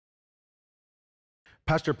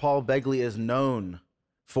Pastor Paul Begley is known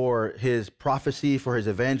for his prophecy, for his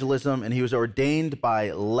evangelism, and he was ordained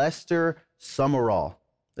by Lester Summerall.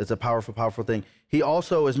 It's a powerful, powerful thing. He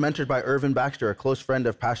also is mentored by Irvin Baxter, a close friend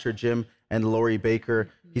of Pastor Jim and Lori Bakker.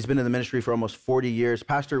 He's been in the ministry for almost 40 years.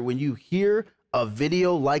 Pastor, when you hear a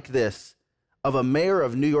video like this of a mayor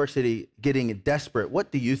of New York City getting desperate,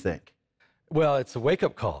 what do you think? Well, it's a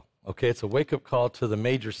wake-up call, okay? It's a wake-up call to the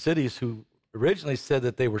major cities who originally said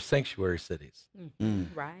that they were sanctuary cities.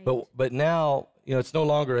 Right. But now, you know, it's no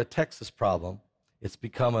longer a Texas problem. It's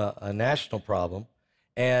become a national problem.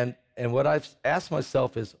 And what I've asked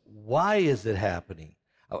myself is, why is it happening?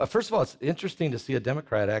 First of all, it's interesting to see a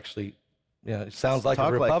Democrat actually, you know, it sounds like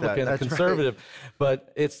a Republican, a conservative, right.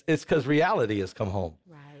 But it's because reality has come home.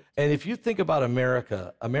 Right. And if you think about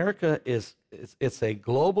America, America it's a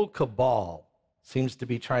global cabal, seems to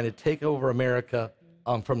be trying to take over America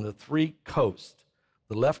from the three coasts,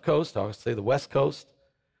 the left coast, I'll say the west coast,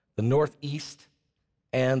 the northeast,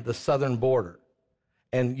 and the southern border.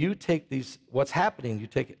 And you take these, what's happening, you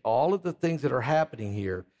take all of the things that are happening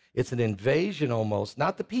here, it's an invasion almost,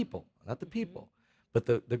 not the people, but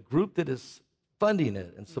the group that is funding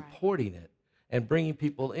it and supporting it and bringing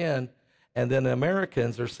people in. And then the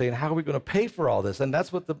Americans are saying, how are we going to pay for all this? And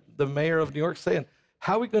that's what the mayor of New York is saying.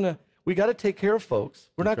 How are we going to, we got to take care of folks.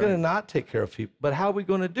 We're not going to not take care of people, but how are we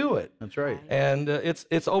going to do it? That's right. And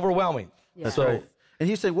it's overwhelming. Yeah. That's so, right. And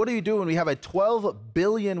he said, what do you do when we have a $12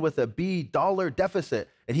 billion with a B dollar deficit?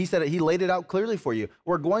 And he said, he laid it out clearly for you.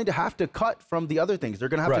 We're going to have to cut from the other things. They're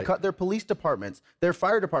going to have to cut their police departments, their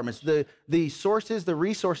fire departments, the sources, the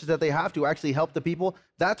resources that they have to actually help the people.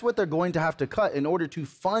 That's what they're going to have to cut in order to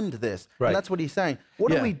fund this. Right. And that's what he's saying.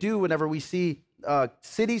 What do we do whenever we see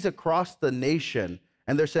cities across the nation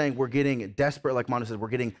and they're saying we're getting desperate, like Mono said, we're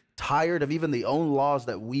getting tired of even the own laws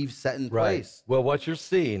that we've set in place? Well, what you're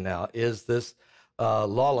seeing now is this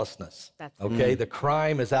lawlessness. Okay, the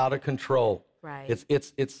crime is out of control. Right.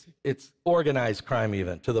 It's organized crime,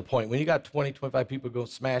 even to the point when you got 20, 25 people go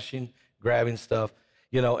smashing, grabbing stuff,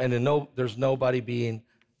 you know, and then there's nobody being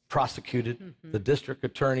prosecuted. The district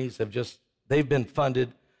attorneys they've been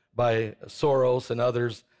funded by Soros and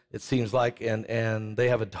others, it seems like, and they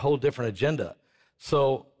have a whole different agenda.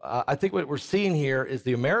 So I think what we're seeing here is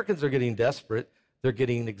the Americans are getting desperate. They're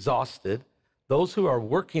getting exhausted. Those who are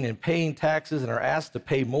working and paying taxes and are asked to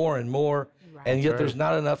pay more and more, and yet there's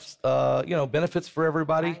not enough, you know, benefits for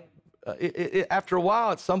everybody. After a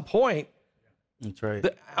while, at some point, that's right.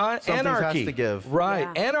 Anarchy has to give. Right,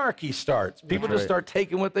 anarchy starts. People just start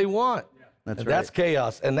taking what they want. That's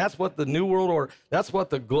chaos, and that's what the New World Order. That's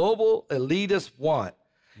what the global elitists want.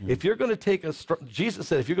 If you're going to take Jesus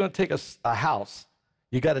said, if you're going to take a house,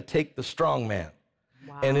 you got to take the strong man.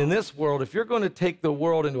 Wow. And in this world, if you're going to take the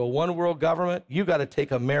world into a one-world government, you got to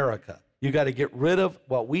take America. You got to get rid of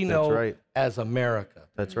what we know as America.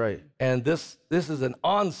 That's right. And this is an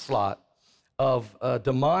onslaught of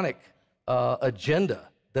demonic agenda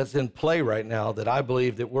that's in play right now that I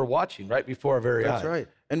believe that we're watching right before our very eyes. That's right.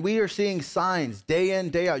 And we are seeing signs day in,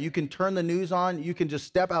 day out. You can turn the news on. You can just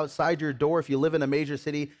step outside your door if you live in a major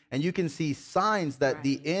city, and you can see signs that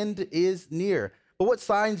the end is near. But what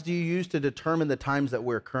signs do you use to determine the times that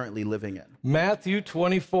we're currently living in? Matthew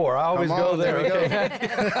 24. I always go there.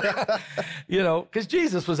 Okay. You know, because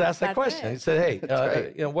Jesus was asked that question. He said,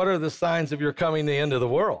 hey, you know, what are the signs of your coming to the end of the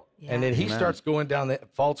world? Yeah. And then he starts going down the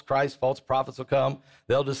false Christ, false prophets will come.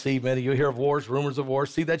 They'll deceive many. You'll hear of wars, rumors of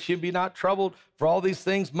wars. See that you be not troubled, for all these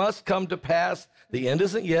things must come to pass. The end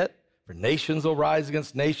isn't yet. For nations will rise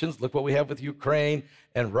against nations. Look what we have with Ukraine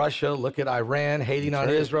and Russia. Look at Iran hating on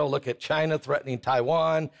Israel. Look at China threatening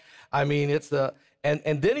Taiwan. I mean, it's the, and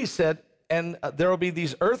then he said, and there will be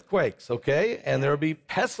these earthquakes, okay? And there will be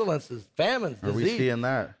pestilences, famines, disease. Are we seeing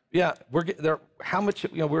that? Yeah, how much, you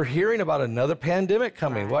know, we're hearing about another pandemic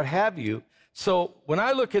coming, what have you. So when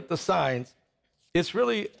I look at the signs, it's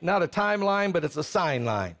really not a timeline, but it's a sign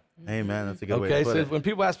line. Amen, that's a good way to put it. So when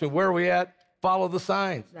people ask me, where are we at? Follow the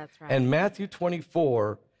signs. That's right. And Matthew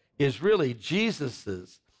 24 is really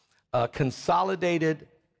Jesus's consolidated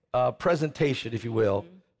presentation, if you will,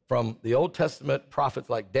 from the Old Testament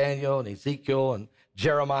prophets like Daniel and Ezekiel and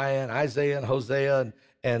Jeremiah and Isaiah and Hosea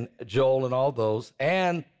and Joel and all those,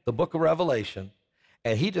 and the book of Revelation.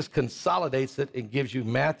 And he just consolidates it and gives you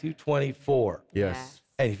Matthew 24. Yes.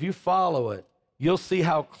 And if you follow it, you'll see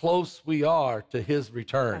how close we are to his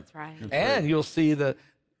return. That's right. And you'll see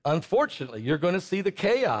unfortunately, you're going to see the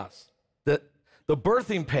chaos, the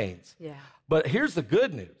birthing pains. Yeah. But here's the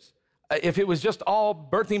good news. If it was just all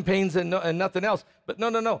birthing pains and nothing else, but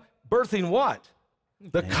no. Birthing what?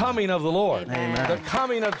 The coming of the Lord. Amen. The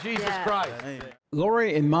coming of Jesus Christ. Amen.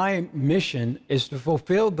 Lori, and my mission is to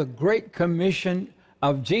fulfill the great commission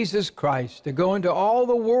of Jesus Christ to go into all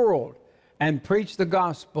the world and preach the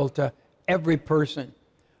gospel to every person.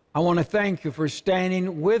 I want to thank you for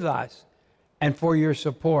standing with us and for your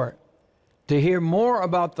support. To hear more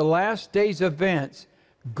about the last day's events,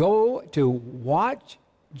 go to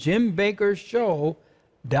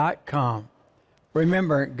watchjimbakkershow.com.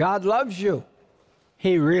 Remember, God loves you.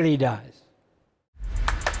 He really does.